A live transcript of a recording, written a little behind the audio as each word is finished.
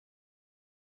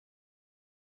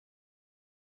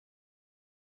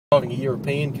Driving a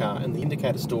European car, and the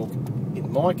indicator stalk in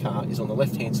my car is on the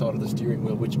left-hand side of the steering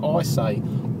wheel, which I say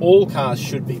all cars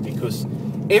should be, because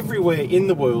everywhere in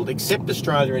the world except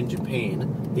Australia and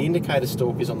Japan, the indicator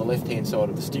stalk is on the left-hand side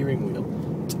of the steering wheel.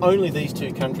 It's only these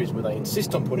two countries where they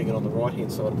insist on putting it on the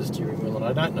right-hand side of the steering wheel, and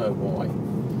I don't know why.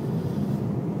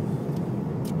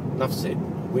 Enough said.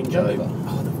 Whinge over.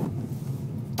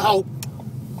 Oh!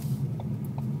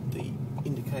 The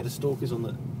indicator stalk is on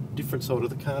the different side of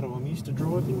the car that I'm used to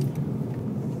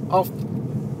driving. Oh,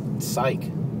 for sake.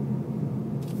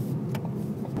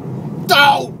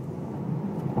 Oh!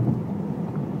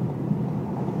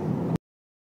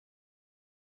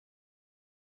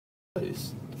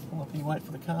 Pull up here, wait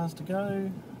for the cars to go.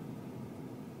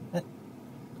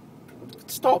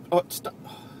 Stop! Oh, stop!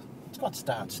 It's got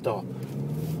start, stop.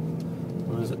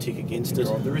 Well, there's a tick against it.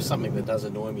 There is something that does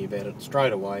annoy me about it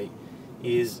straight away,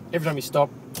 is every time you stop,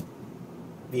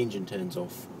 the engine turns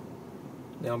off.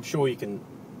 Now I'm sure you can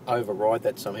override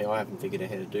that somehow. I haven't figured out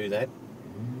how to do that.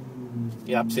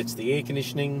 It upsets the air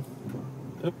conditioning.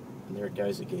 Oop, and there it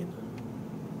goes again.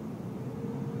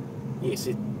 Yes,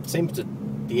 it seems to...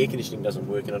 the air conditioning doesn't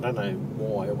work, and I don't know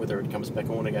why, or whether it comes back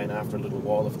on again after a little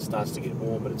while if it starts to get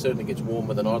warm, but it certainly gets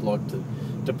warmer than I'd like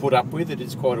to put up with. It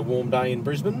is quite a warm day in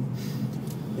Brisbane.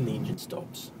 And the engine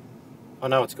stops. I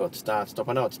know it's got start stop.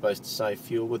 I know it's supposed to save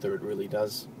fuel. Whether it really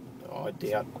does, I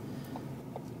doubt.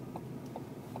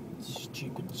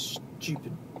 Stupid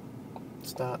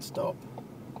start stop.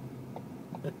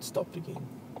 It stopped again.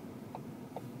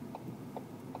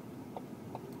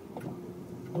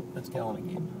 Oh, it's going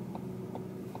again.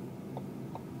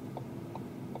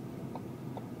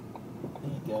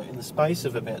 There you go. In the space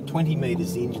of about 20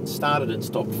 metres, the engine started and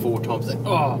stopped 4 times.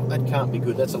 Oh, that can't be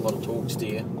good. That's a lot of torque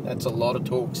steer. That's a lot of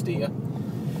torque steer.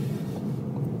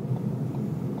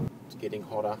 It's getting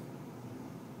hotter.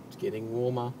 It's getting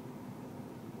warmer.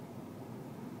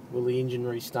 Will the engine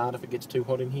restart if it gets too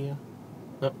hot in here?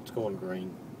 No, it's gone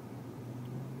green.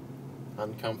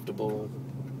 Uncomfortable.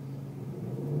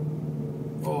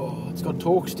 Oh, it's got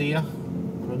torque steer. I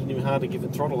didn't even hardly give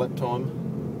it throttle that time.